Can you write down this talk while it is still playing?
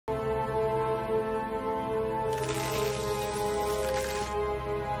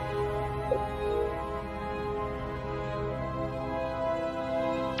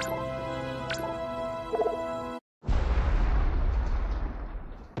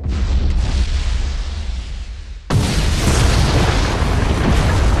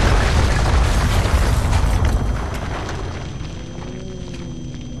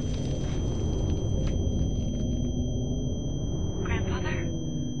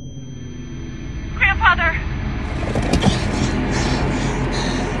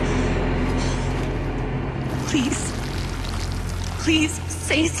Please. Please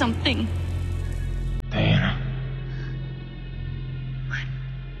say something. Diana. What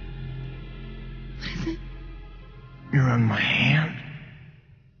is it? You're on my hand.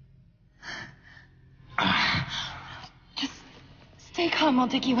 Just stay calm, I'll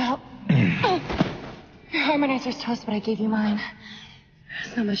dig you out. Your harmonizer's toast, but I gave you mine.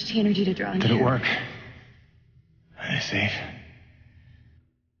 There's not much energy to draw in Did here. it work? Are they safe?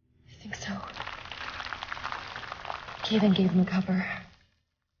 I think so. Kaven gave them cover.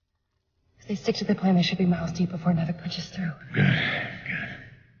 If they stick to the plan, they should be miles deep before Nevik punches through. Good, good.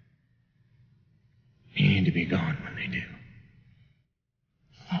 You need to be gone when they do.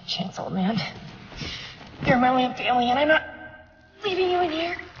 Fat chance, old man. You're my only family, and I'm not leaving you in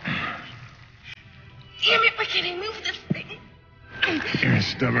here. Damn it, why can't I move this thing? You're as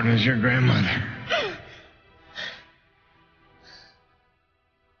stubborn as your grandmother.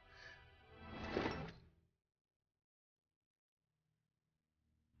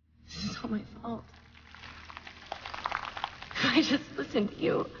 This is all my fault. I just listened to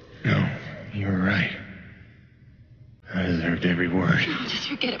you. No, you were right. I deserved every word. No, just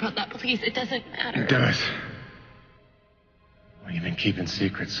forget about that, please. It doesn't matter. It does. Well, you've been keeping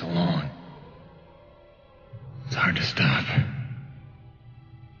secrets so long. It's hard to stop.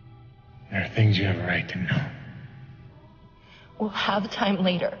 There are things you have a right to know. We'll have time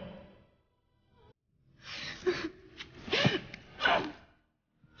later.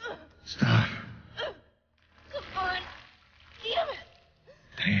 Stop. Come on. Damn it.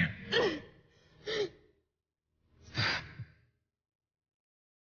 Damn.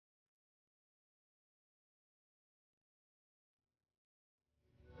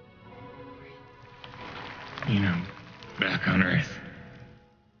 You know, back on Earth,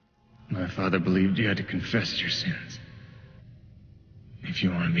 my father believed you had to confess your sins if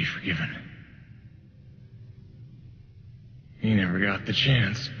you want to be forgiven. He never got the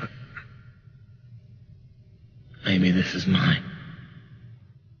chance, but maybe this is mine.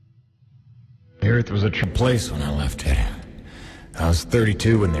 The Earth was a true place when I left it. I was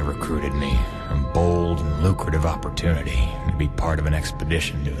 32 when they recruited me. A bold and lucrative opportunity to be part of an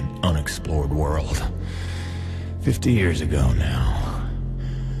expedition to an unexplored world. 50 years ago now.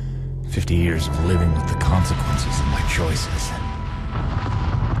 50 years of living with the consequences of my choices.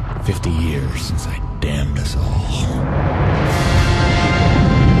 50 years since I damned us all.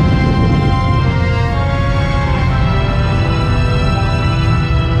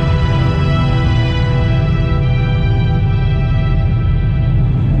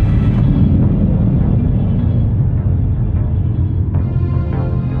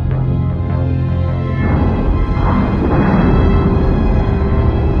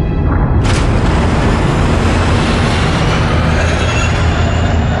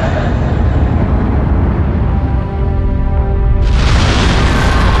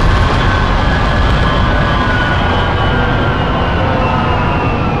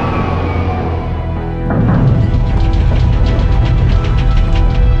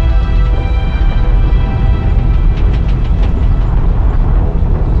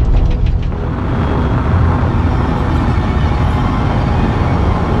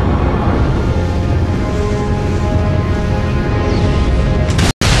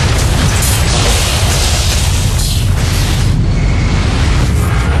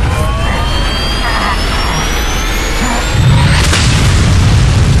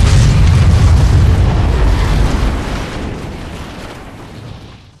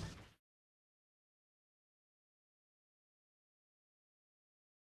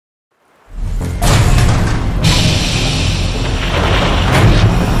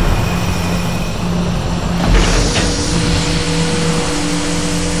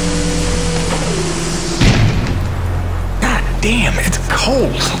 Damn, it's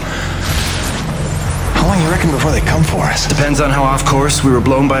cold. How long you reckon before they come for us? Depends on how off course we were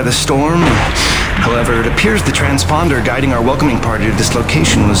blown by the storm. However, it appears the transponder guiding our welcoming party to this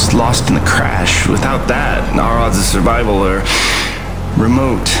location was lost in the crash. Without that, our odds of survival are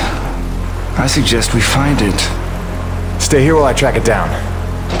remote. I suggest we find it. Stay here while I track it down.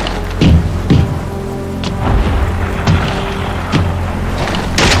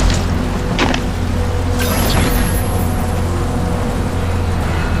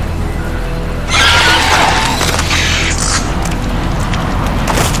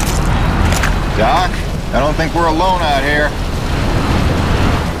 Doc, I don't think we're alone out here.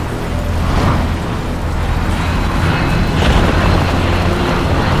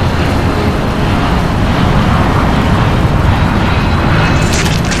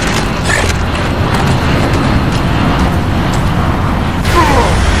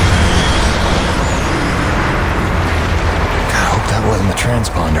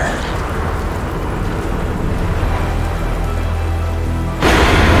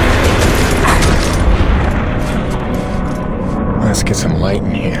 get some light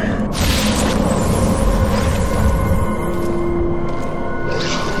in here.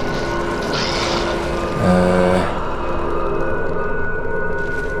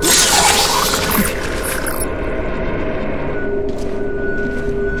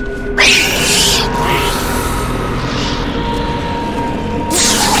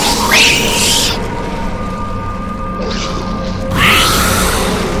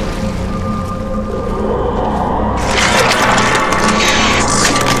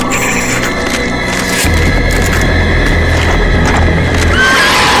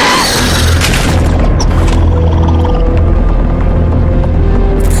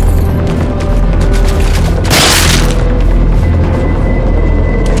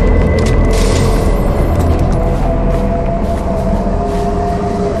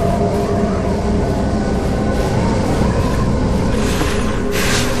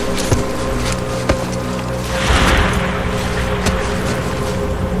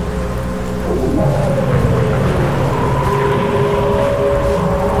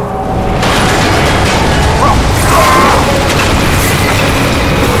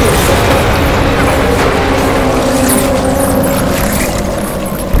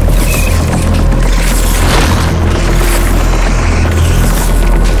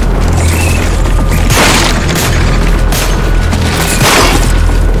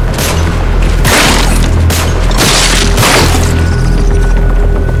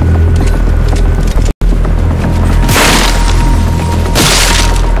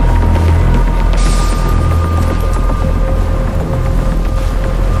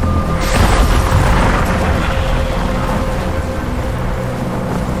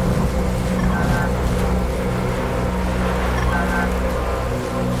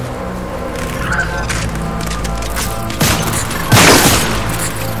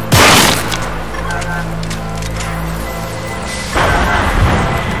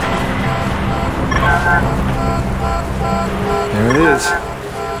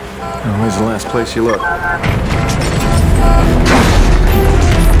 Where's the last place you look?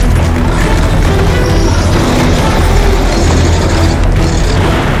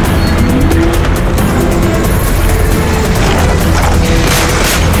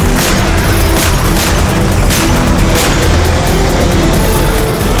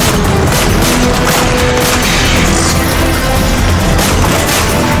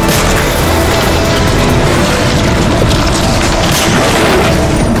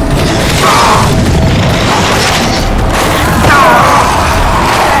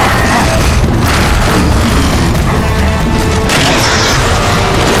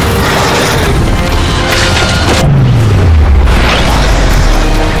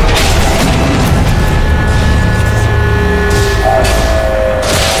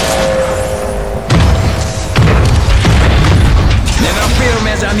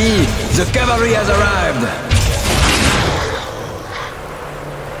 The cavalry has arrived!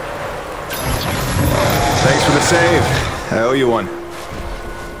 Thanks for the save. I owe you one.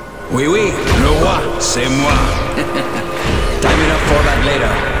 Oui, oui, le roi, c'est moi. Time enough for that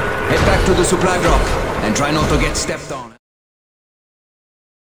later. Head back to the supply drop and try not to get stepped on.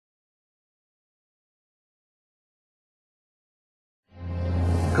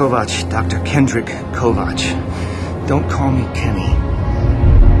 Kovac, Dr. Kendrick Kovac. Don't call me Kenny.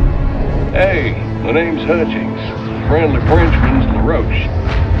 Hey, my name's Hutchings. Friendly Frenchman's LaRoche.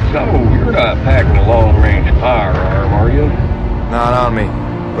 So, you're not packing a long-range firearm, are you? Not on me.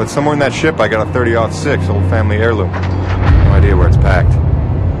 But somewhere in that ship I got a 30-06 old family heirloom. No idea where it's packed.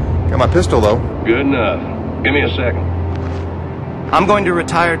 Got my pistol, though. Good enough. Give me a second. I'm going to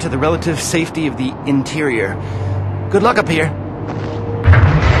retire to the relative safety of the interior. Good luck up here.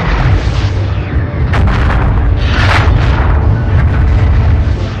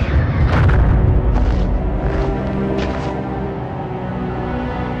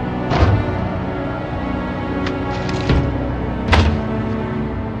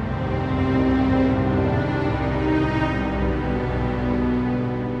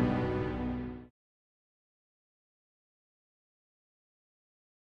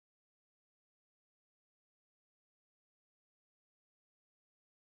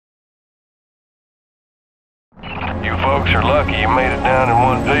 You folks are lucky you made it down in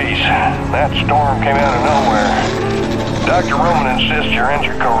one piece. That storm came out of nowhere. Dr. Roman insists your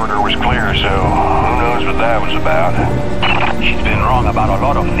entry corridor was clear, so who knows what that was about. She's been wrong about a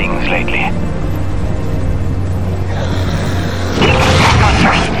lot of things lately.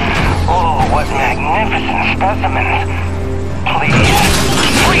 Oh, what magnificent specimens. Please,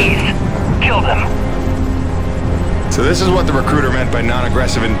 freeze! Kill them. So this is what the recruiter meant by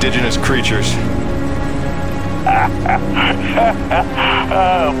non-aggressive indigenous creatures.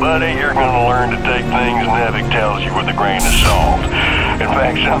 Oh, buddy, you're gonna learn to take things Nevik tells you with a grain of salt. In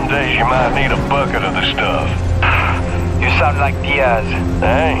fact, some days you might need a bucket of the stuff. You sound like Diaz.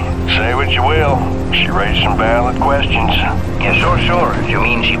 Hey, say what you will. She raised some valid questions. Yeah, sure. You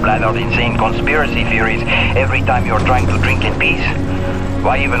mean she blathered insane conspiracy theories every time you're trying to drink in peace?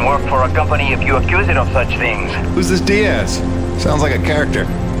 Why even work for a company if you accuse it of such things? Who's this Diaz? Sounds like a character.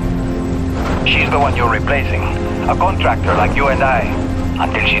 She's the one you're replacing. A contractor like you and I.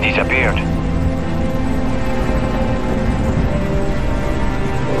 Until she disappeared.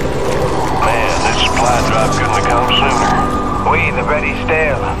 Man, this supply drop couldn't have come sooner. Oui, the bread is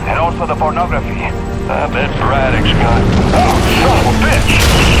stale. And also the pornography. I bet Braddock's gonna... Oh, son of a bitch!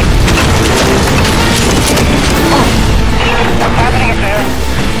 What's happening up there?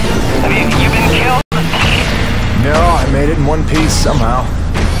 Have you been killed? No, I made it in one piece somehow.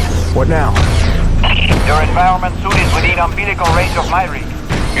 What now? Your environment suit is within umbilical range of my rig.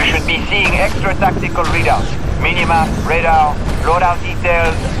 You should be seeing extra tactical readouts. Minimap, radar, loadout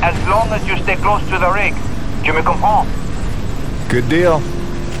details, as long as you stay close to the rig. Tu me comprends? Good deal.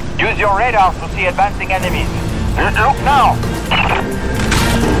 Use your radar to see advancing enemies. Look now!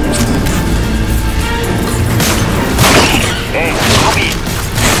 Hey, Ruby,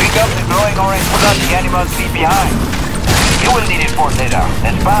 pick up the glowing orange blood the animals leave behind. You will need it for later,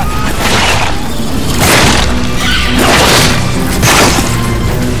 n'est-ce pas?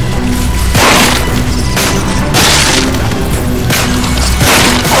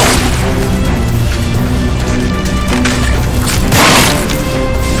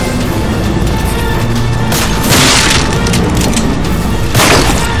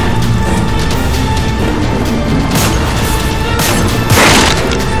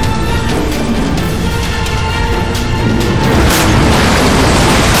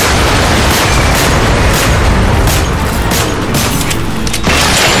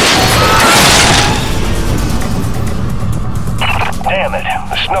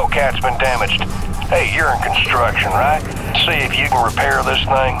 Snowcat's been damaged. Hey, you're in construction, right? See if you can repair this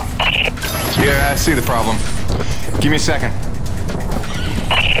thing. Yeah, I see the problem. Give me a second.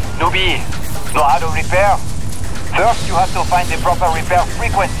 Newbie, know how to repair? First, you have to find the proper repair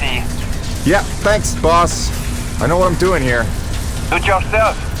frequency. Yeah, thanks, boss. I know what I'm doing here. Do it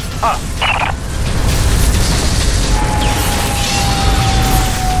yourself.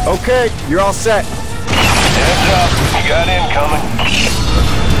 Okay, you're all set. Heads up, you got incoming.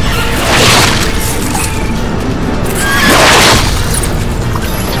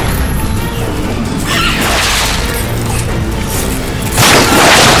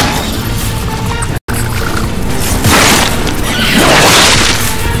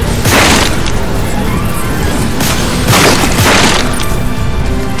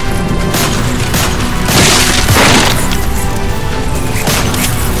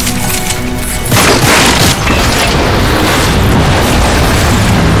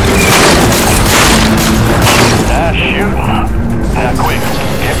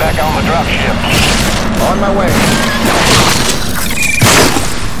 On my way.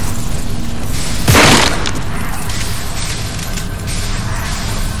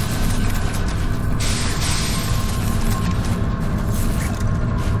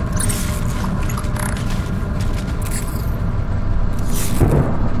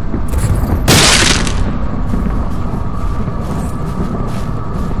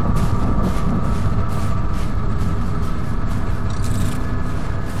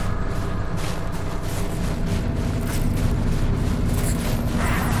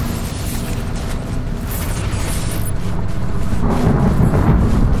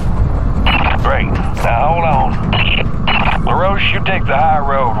 You take the high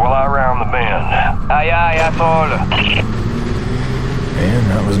road while I round the bend. Aye, asshole. And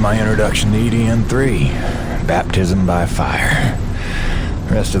that was my introduction to EDN-3. Baptism by fire.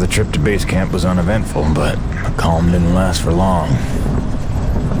 The rest of the trip to base camp was uneventful, but the calm didn't last for long.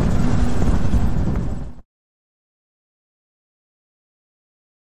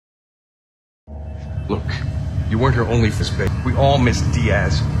 Look, you weren't here only for this bit. We all missed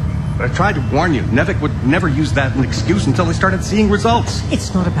Diaz. But I tried to warn you. Nevik would never use that as an excuse until they started seeing results.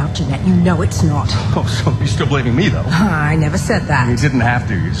 It's not about Jeanette. You know it's not. Oh, so you're still blaming me, though? I never said that. You didn't have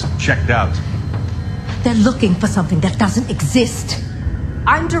to. You just checked out. They're looking for something that doesn't exist.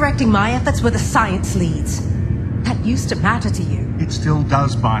 I'm directing my efforts where the science leads. That used to matter to you. It still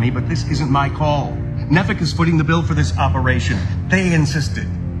does, Bonnie, but this isn't my call. Nevik is footing the bill for this operation. They insisted.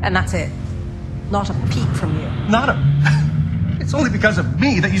 And that's it. Not a peep from you. Not a... It's only because of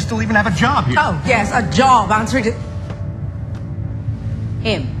me that you still even have a job here. Oh, yes, a job answering to...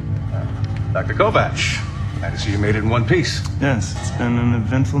 him. Dr. Kovac. Glad to see you made it in one piece. Yes, it's been an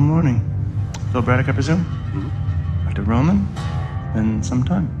eventful morning. Bill Braddock, I presume? Mm-hmm. Dr. Roman? Been some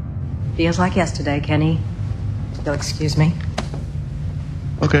time. Feels like yesterday, Kenny. You'll excuse me.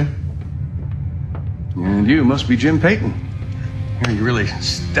 Okay. And you must be Jim Payton. You really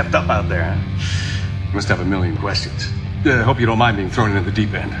stepped up out there, huh? You must have a million questions. Hope you don't mind being thrown into the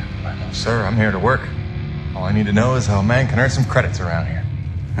deep end. Sir, I'm here to work. All I need to know is how a man can earn some credits around here.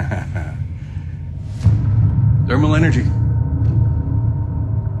 Thermal energy.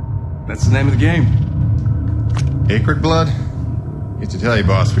 That's the name of the game. Acrid blood? Used to tell you,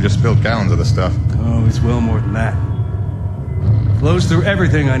 boss, we just spilled gallons of the stuff. Oh, it's well more than that. Flows through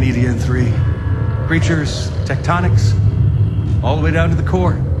everything on EDN3. Creatures, tectonics, all the way down to the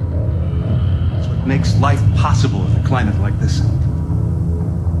core. It's what makes life possible in a climate like this.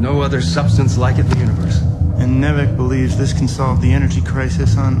 No other substance like it in the universe. And Nevik believes this can solve the energy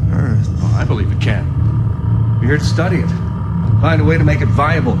crisis on Earth. Oh, I believe it can. We're here to study it. Find a way to make it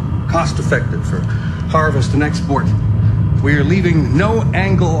viable, cost-effective for harvest and export. We are leaving no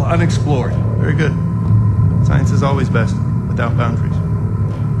angle unexplored. Very good. Science is always best, without boundaries.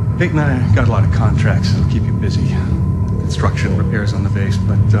 Peyton and I got a lot of contracts that'll keep you busy. Construction, repairs on the base,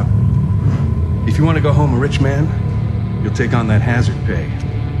 but if you want to go home a rich man, you'll take on that hazard pay.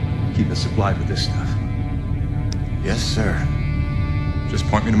 Keep us supplied with this stuff. Yes, sir. Just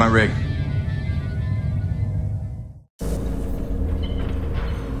point me to my rig.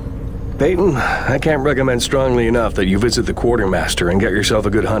 Peyton, I can't recommend strongly enough that you visit the quartermaster and get yourself a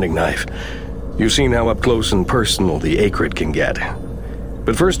good hunting knife. You've seen how up close and personal the acrid can get.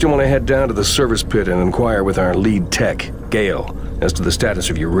 But first you want to head down to the service pit and inquire with our lead tech, Gale, as to the status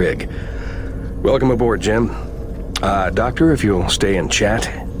of your rig. Welcome aboard, Jim. Doctor, if you'll stay and chat.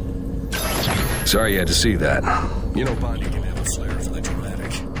 Sorry you had to see that. You know Bondi can have a flair for the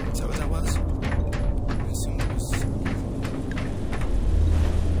dramatic. Is that what that was?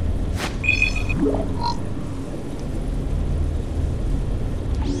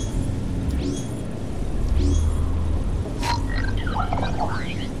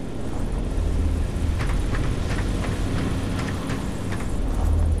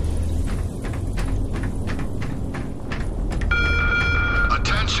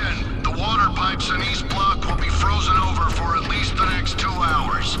 Attention! The water pipes in East Block will be frozen over for at least the next 2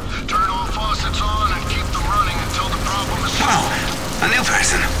 hours. Turn all faucets on and keep them running until the problem is solved. Wow, a new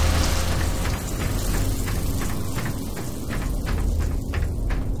person.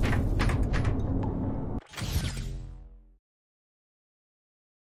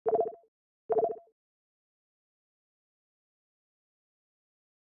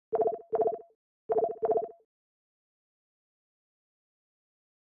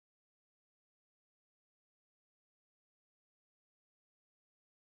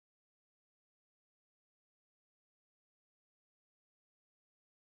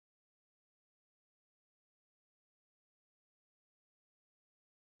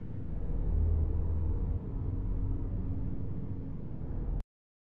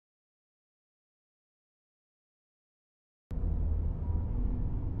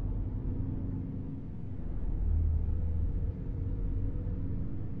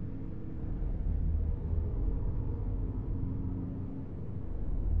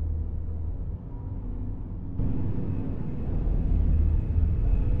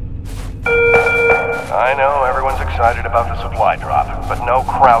 I know everyone's excited about the supply drop, but no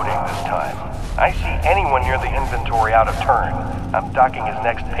crowding this time. I see anyone near the inventory out of turn. I'm docking his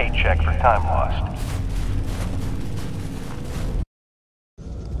next paycheck for time lost.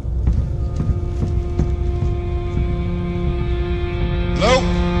 Hello?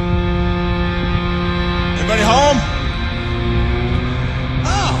 Anybody home?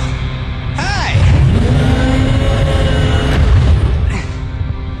 Oh, hi.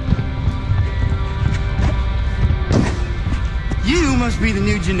 You must be the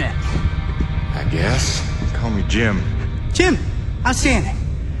new Jeanette. I guess. Call me Jim. Jim, outstanding.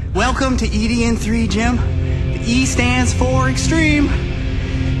 Welcome to EDN3, Jim. The E stands for extreme.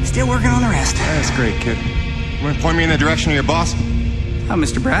 Still working on the rest. That's great, kid. You want to point me in the direction of your boss? Oh,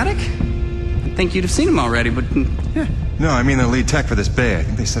 Mr. Braddock? I think you'd have seen him already, but yeah. No, I mean the lead tech for this bay. I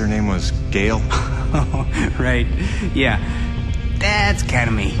think they said her name was Gale. Oh, right. Yeah. That's kind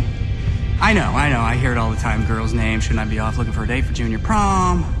of me. I know. I hear it all the time. Girl's name. Shouldn't I be off looking for a date for junior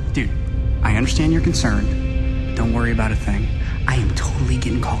prom? Dude, I understand you're concerned. Don't worry about a thing. I am totally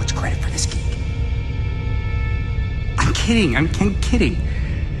getting college credit for this gig. I'm kidding. I'm kidding.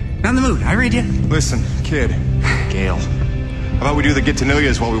 Not in the mood. I read you. Listen, kid. Gale. How about we do the get to know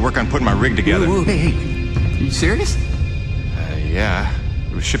yous while we work on putting my rig together? Whoa, hey. Are you serious? Yeah.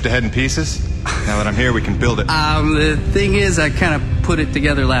 It was shipped ahead in pieces? Now that I'm here, we can build it. The thing is, I kind of put it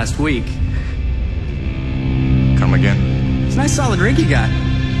together last week. Come again? It's a nice solid rig you got.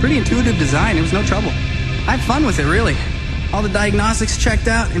 Pretty intuitive design, it was no trouble. I had fun with it, really. All the diagnostics checked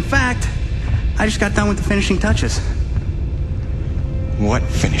out. In fact, I just got done with the finishing touches. What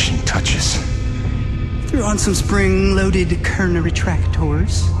finishing touches? Threw on some spring-loaded Kerner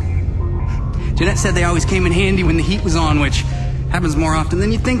retractors. Jeanette said they always came in handy when the heat was on, which happens more often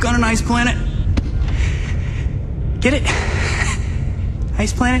than you think on an ice planet. Get it?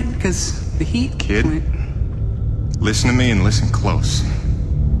 Ice planet? Because the heat... Kid, listen to me and listen close.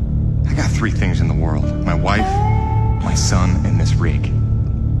 I got 3 things in the world. My wife, my son, and this rig.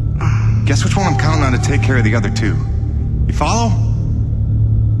 Guess which one I'm counting on to take care of the other 2? You follow?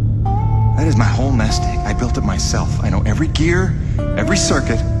 That is my whole nest egg. I built it myself. I know every gear, every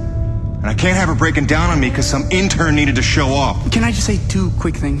circuit, and I can't have her breaking down on me because some intern needed to show off. Can I just say 2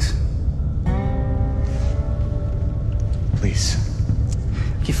 quick things? Please.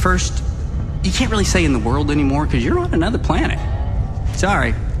 Okay, first, you can't really say in the world anymore because you're on another planet.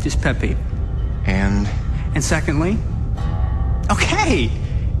 Sorry, just pet peeve. And secondly, okay,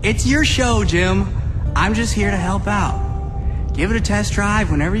 it's your show, Jim. I'm just here to help out. Give it a test drive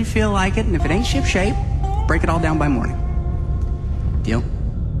whenever you feel like it, and if it ain't ship-shape, break it all down by morning. Deal?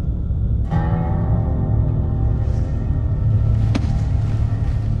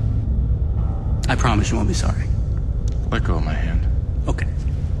 I promise you won't be sorry. Let go of my hand. Okay.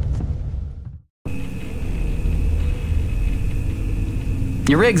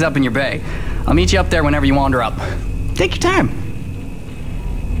 Your rig's up in your bay. I'll meet you up there whenever you wander up. Take your time.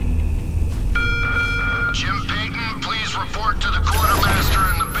 Jim Payton, please report to the quartermaster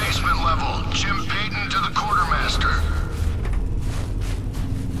in the basement level. Jim Payton to the quartermaster.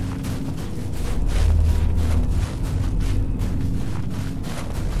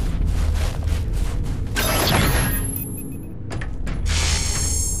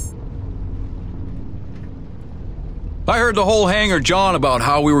 I heard the whole hangar John about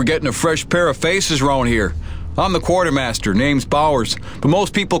how we were getting a fresh pair of faces around here. I'm the quartermaster, name's Bowers, but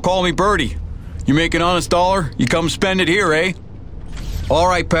most people call me Birdie. You make an honest dollar, you come spend it here, eh? All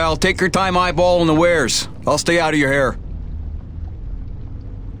right, pal, take your time eyeballing the wares. I'll stay out of your hair.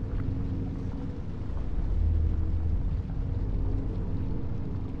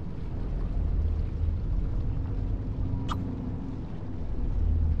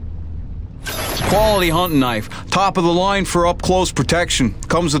 Quality hunting knife, top of the line for up-close protection.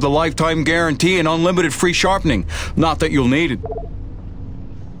 Comes with a lifetime guarantee and unlimited free sharpening. Not that you'll need it.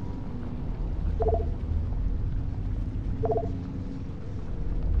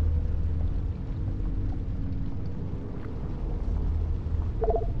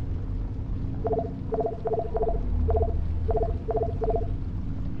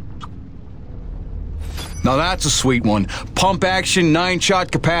 Now that's a sweet one. Pump action,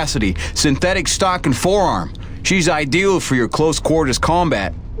 9-shot capacity, synthetic stock and forearm. She's ideal for your close quarters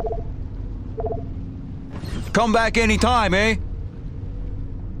combat. Come back anytime, eh?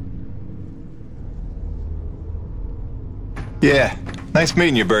 Yeah, nice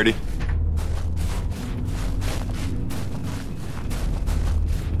meeting you, Birdie.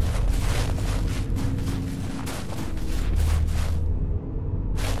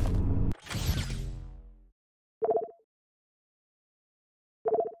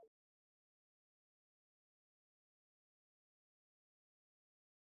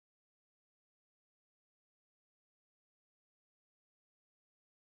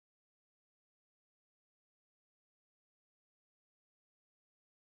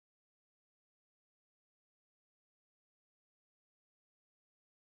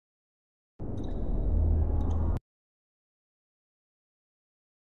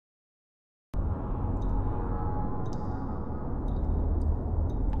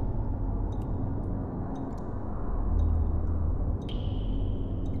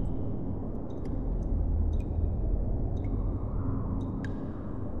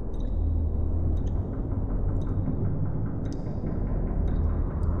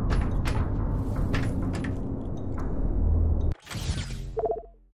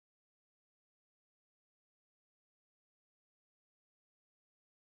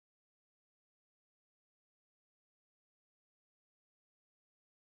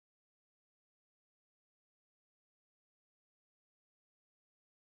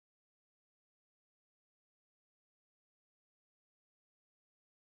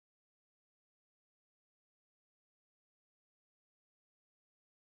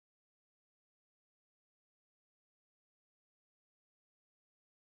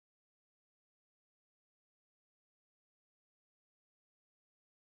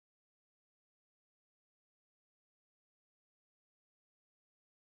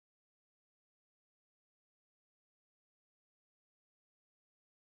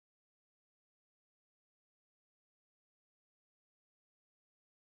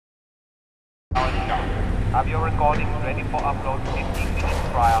 Have your recordings ready for upload 15 minutes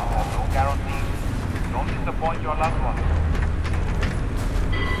prior and no guarantees. Don't disappoint your loved ones.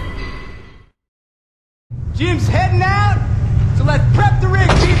 Jim's heading out, so let's prep the rig,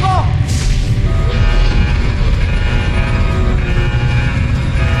 people!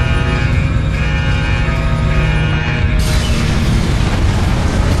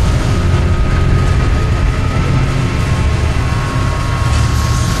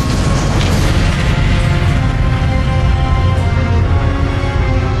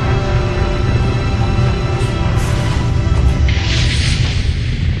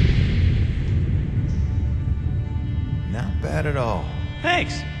 Not at all.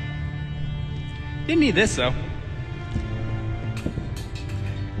 Thanks. Didn't need this, though.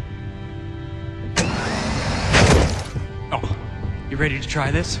 Oh, you ready to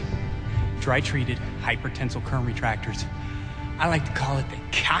try this? Dry-treated hypertensile current retractors. I like to call it the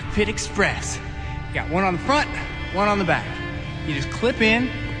Cockpit Express. You got one on the front, one on the back. You just clip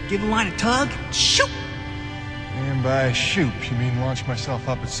in, give the line a tug, shoot! And by shoot, you mean launch myself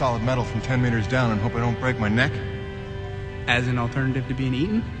up at solid metal from 10 meters down and hope I don't break my neck? As an alternative to being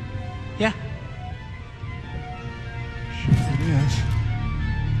eaten? Yeah. Sure it is.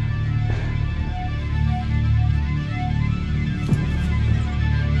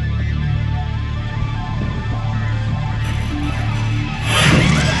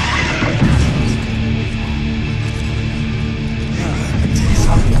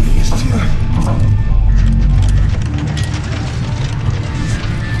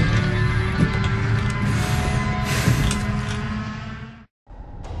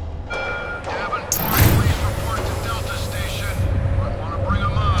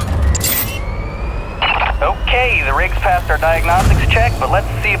 Okay, the rig's passed our diagnostics check, but let's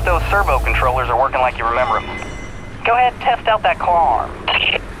see if those servo controllers are working like you remember them. Go ahead and test out that claw arm.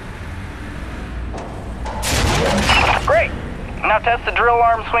 Great. Now test the drill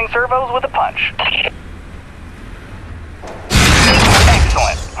arm swing servos with a punch.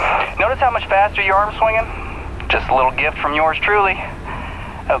 Excellent. Notice how much faster your arm's swinging? Just a little gift from yours truly.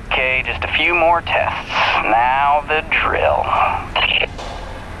 Okay, just a few more tests. Now the drill.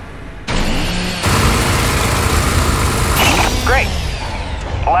 Great.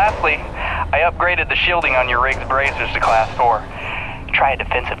 Lastly, I upgraded the shielding on your rig's bracers to Class 4. Try a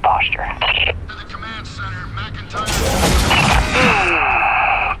defensive posture. To the command center, McIntyre.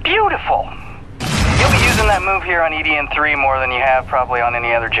 Beautiful. You'll be using that move here on EDN3 more than you have probably on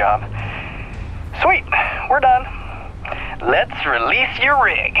any other job. Sweet, we're done. Let's release your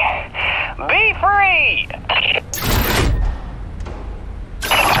rig. Be free!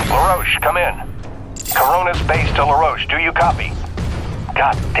 LaRoche, come in. Corona's base to LaRoche. Do you copy?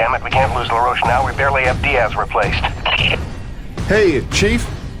 God damn it, we can't lose LaRoche now. We barely have Diaz replaced. Hey, Chief.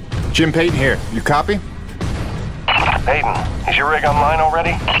 Jim Payton here. You copy? Payton, is your rig online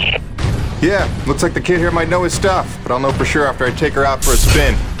already? Yeah, looks like the kid here might know his stuff, but I'll know for sure after I take her out for a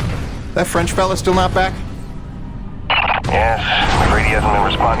spin. That French fella still not back? Yes, I'm afraid he hasn't been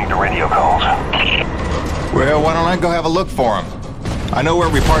responding to radio calls. Well, why don't I go have a look for him? I know where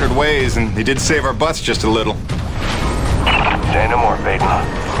we parted ways, and he did save our butts just a little. Say no more, Payton.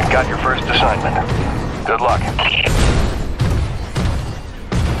 You've got your first assignment. Good luck.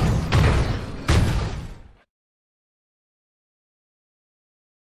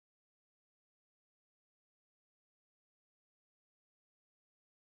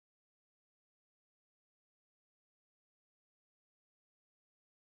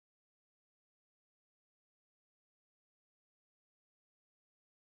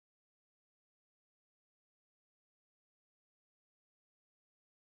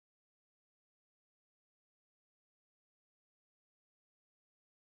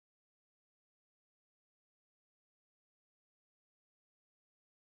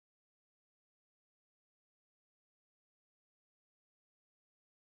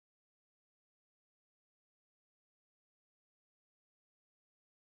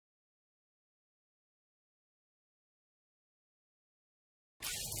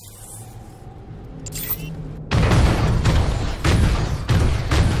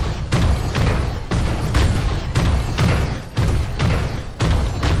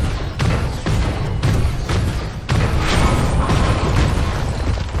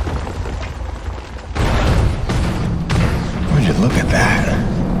 Look at that.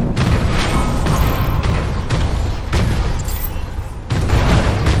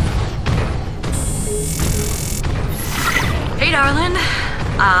 Hey, darling.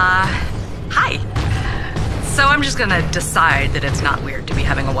 Hi. So I'm just gonna decide that it's not weird to be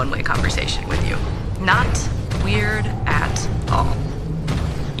having a one-way conversation with you. Not weird at all.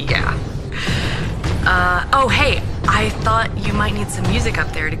 Yeah. Oh, hey, I thought you might need some music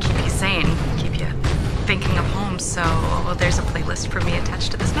up there to keep you sane, keep you thinking of home, so there's a playlist for me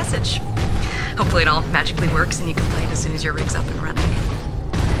attached to this message. Hopefully it all magically works and you can play it as soon as your rig's up and running.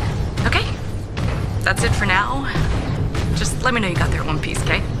 Okay, that's it for now. Just let me know you got there in one piece,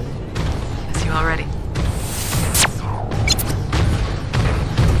 okay? Miss you already.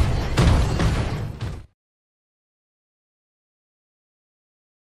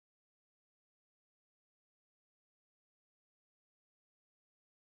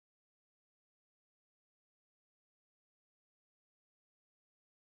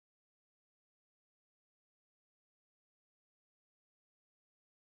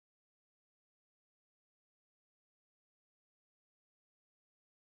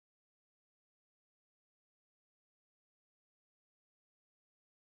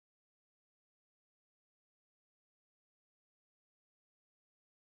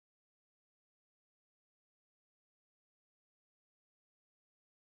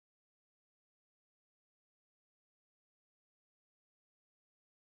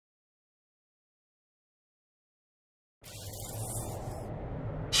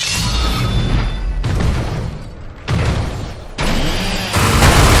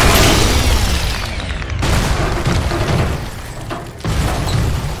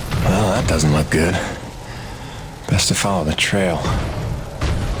 Doesn't look good. Best to follow the trail.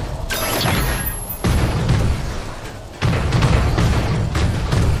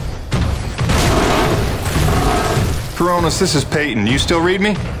 Coronas, this is Peyton. You still read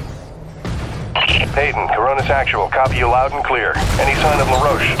me? Peyton, Coronas Actual. Copy you loud and clear. Any sign of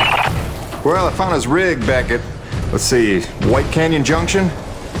LaRoche? Well, I found his rig back at, let's see, White Canyon Junction.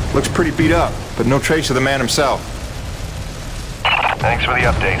 Looks pretty beat up, but no trace of the man himself. Thanks for the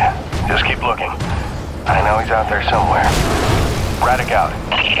update. Just keep looking. I know he's out there somewhere. Braddock out.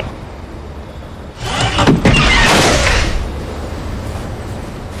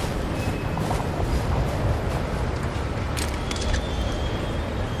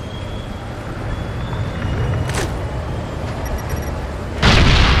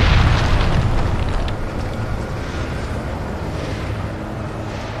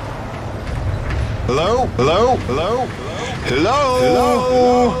 Hello? Hello? Hello? Hello?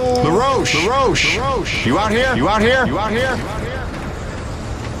 Hello? LaRoche? LaRoche? You out here? You out here? You out here?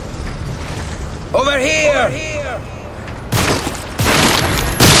 Over here!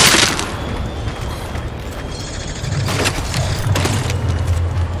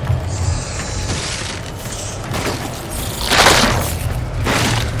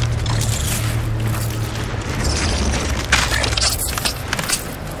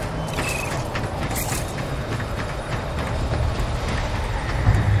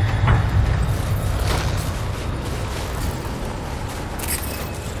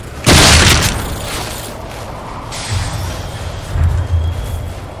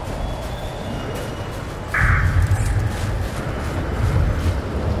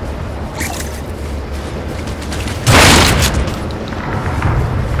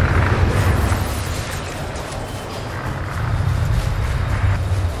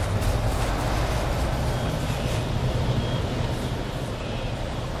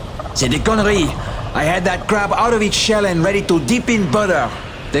 C'est des conneries. I had that crab out of its shell and ready to dip in butter.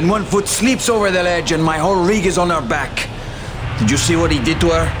 Then one foot slips over the ledge and my whole rig is on her back. Did you see what he did to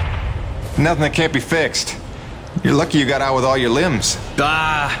her? Nothing that can't be fixed. You're lucky you got out with all your limbs.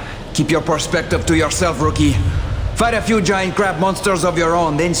 Ah, keep your perspective to yourself, rookie. Fight a few giant crab monsters of your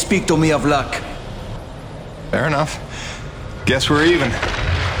own, then speak to me of luck. Fair enough. Guess we're even.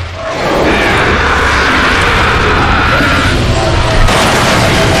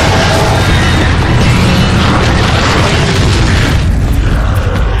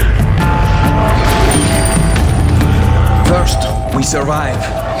 First, we survive.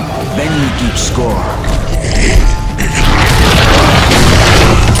 Then we keep score.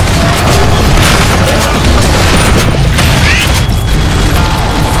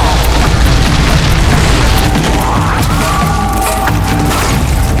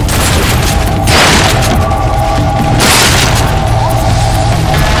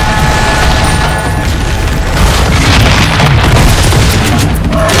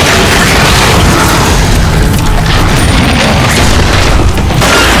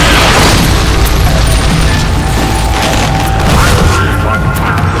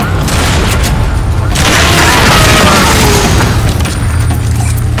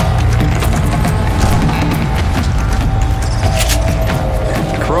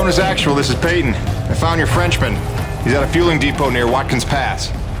 Actual, this is Peyton. I found your Frenchman. He's at a fueling depot near Watkins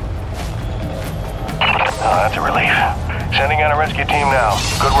Pass. Oh, that's a relief. Sending out a rescue team now.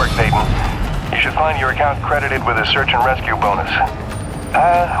 Good work, Peyton. You should find your account credited with a search and rescue bonus.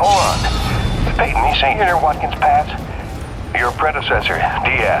 Hold on. Peyton, you say you're near Watkins Pass? Your predecessor,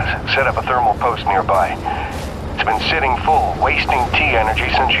 Diaz, set up a thermal post nearby. It's been sitting full, wasting T energy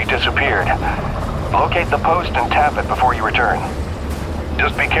since she disappeared. Locate the post and tap it before you return.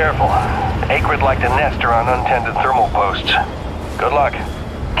 Just be careful. Acrid like to nest around untended thermal posts. Good luck.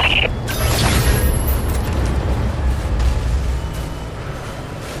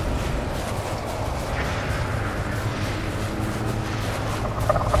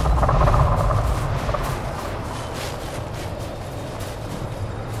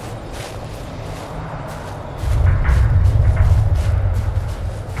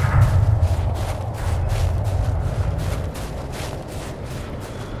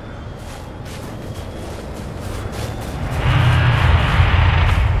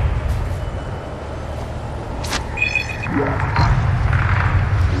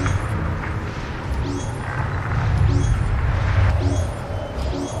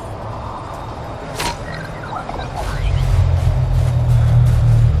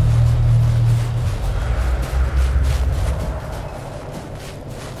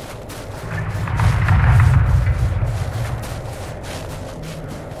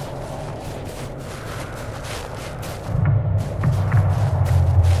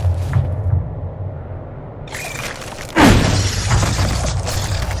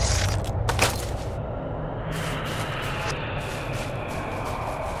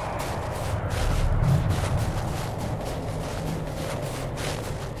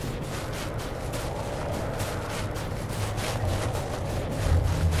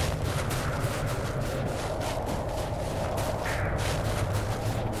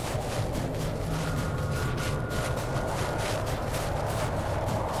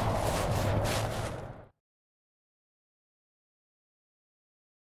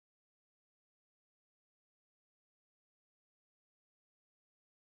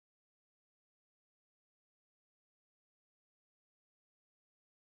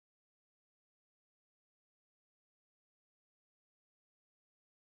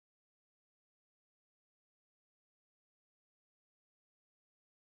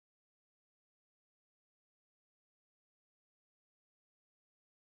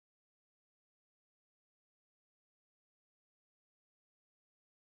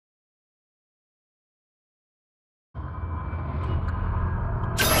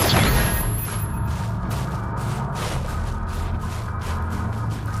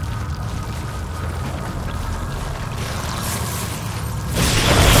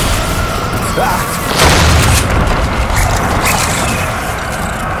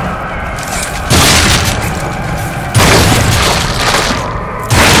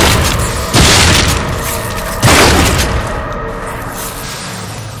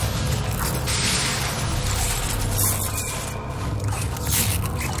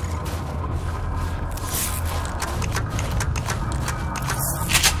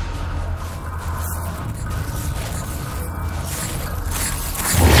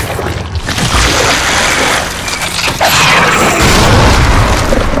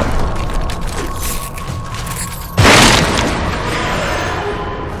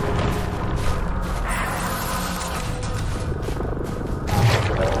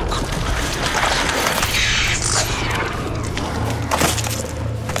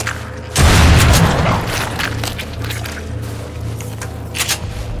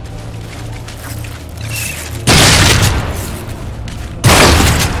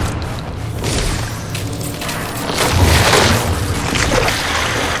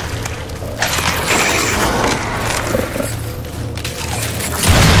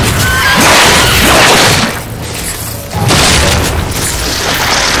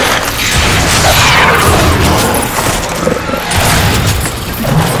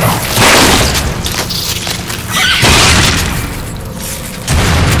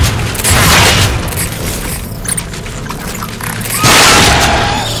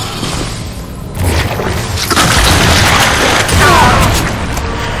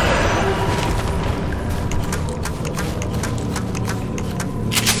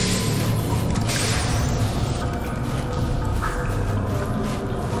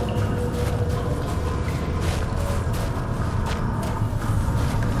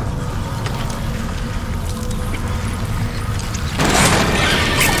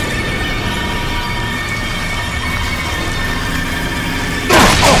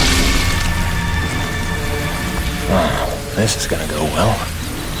 This is gonna go well.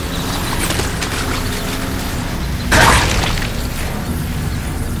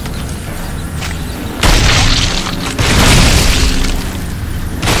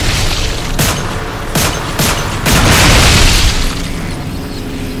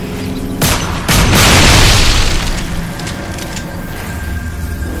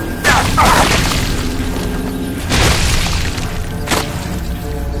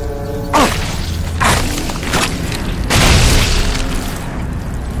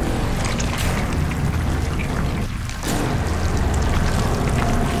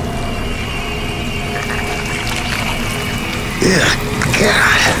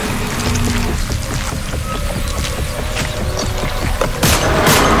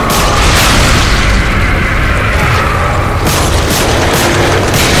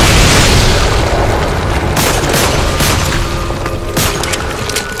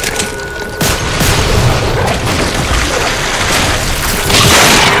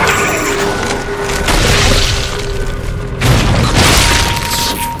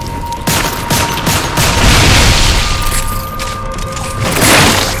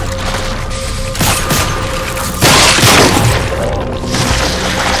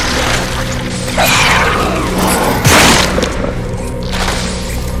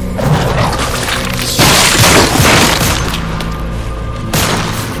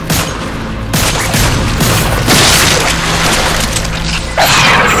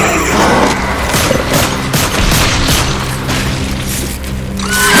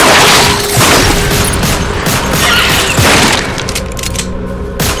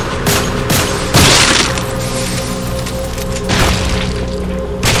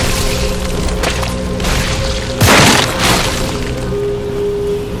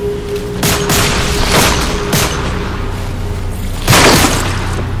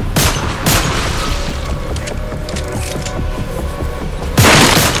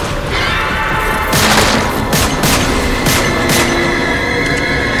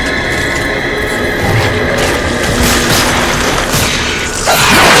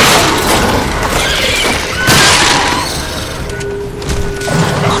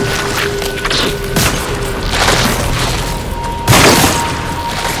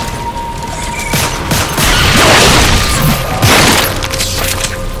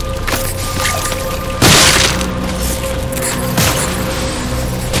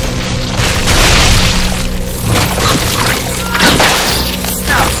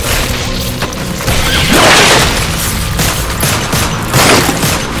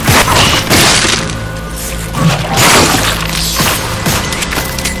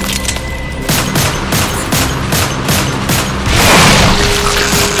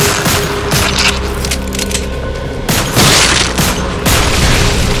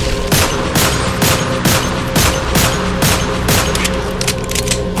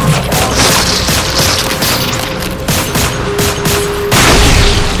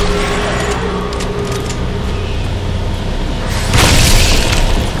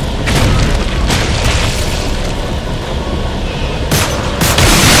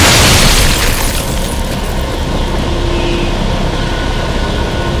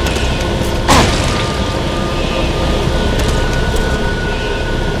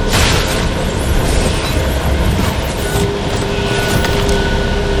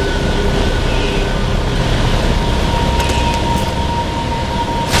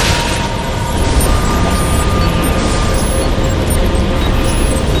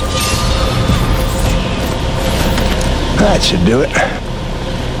 That should do it.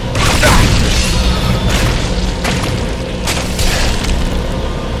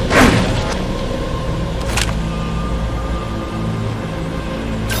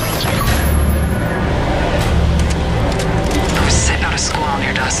 I was sitting on a squall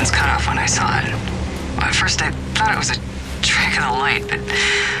near Dawson's Cutoff when I saw it. At first I thought it was a trick of the light, but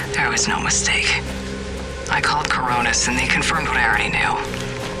there was no mistake. I called Coronis and they confirmed what I already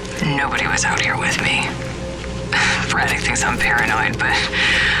knew. Nobody was out here with me. Braddock thinks I'm paranoid, but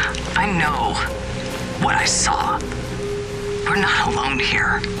I know what I saw. We're not alone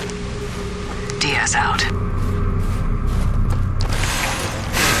here. Diaz out.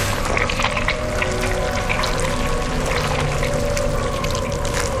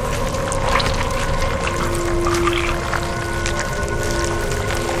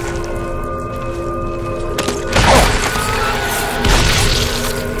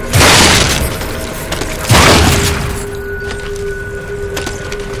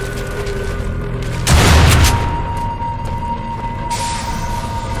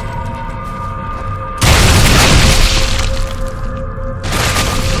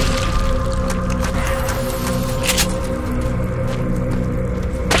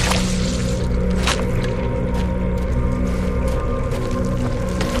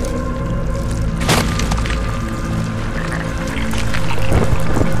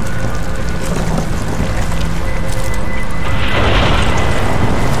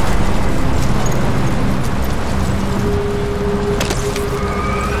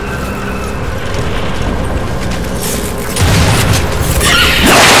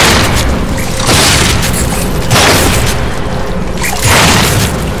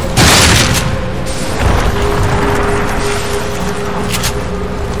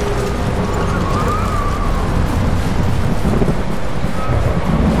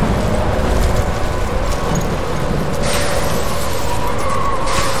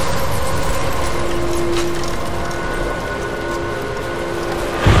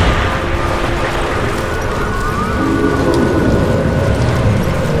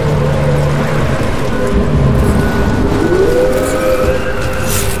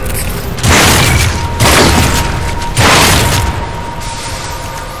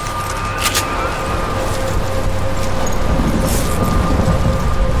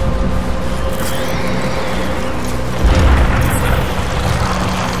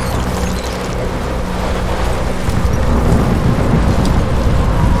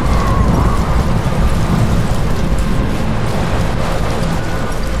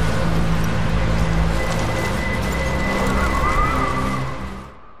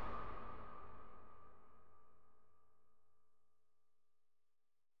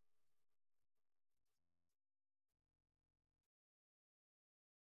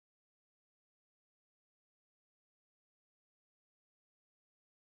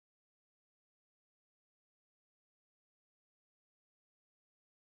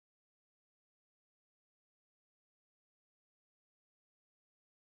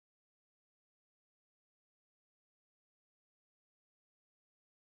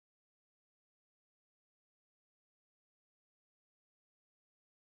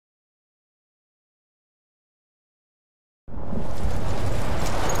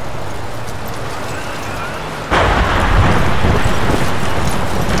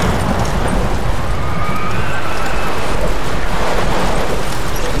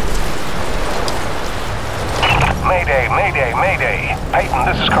 Peyton,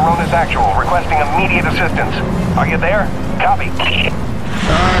 this is Corona's Actual, requesting immediate assistance. Are you there? Copy.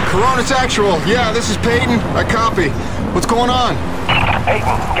 Corona's Actual. Yeah, this is Peyton. I copy. What's going on?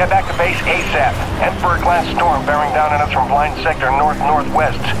 Peyton, get back to base ASAP. Emperor-class storm bearing down on us from blind sector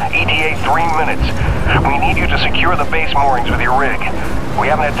north-northwest. ETA 3 minutes. We need you to secure the base moorings with your rig.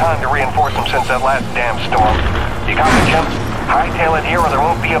 We haven't had time to reinforce them since that last damn storm. You got me, Jim? Hightail it here or there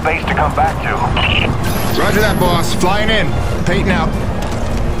won't be a base to come back to. Roger that, boss. Flying in. Peyton out.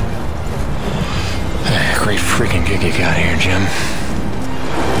 Great freaking gig you got here, Jim.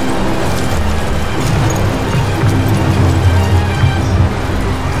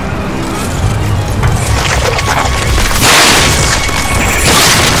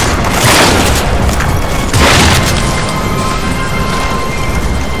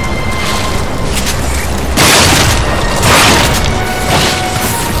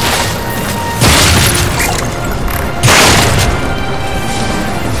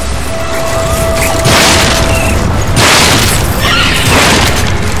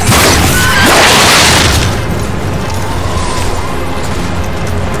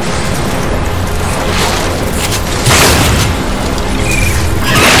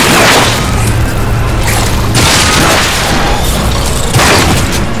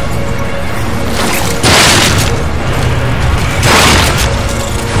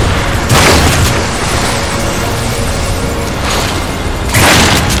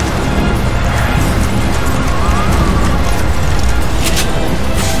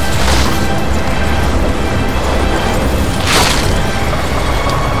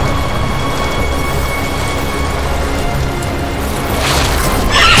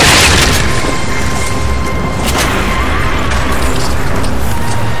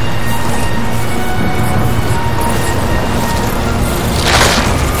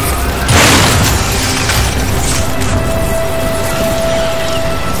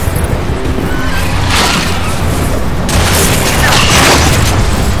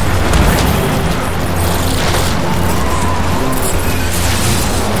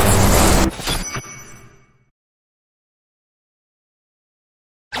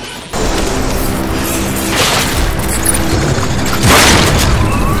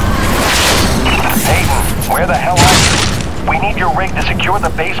 Where the hell are you? We need your rig to secure the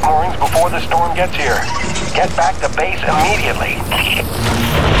base moorings before the storm gets here. Get back to base immediately.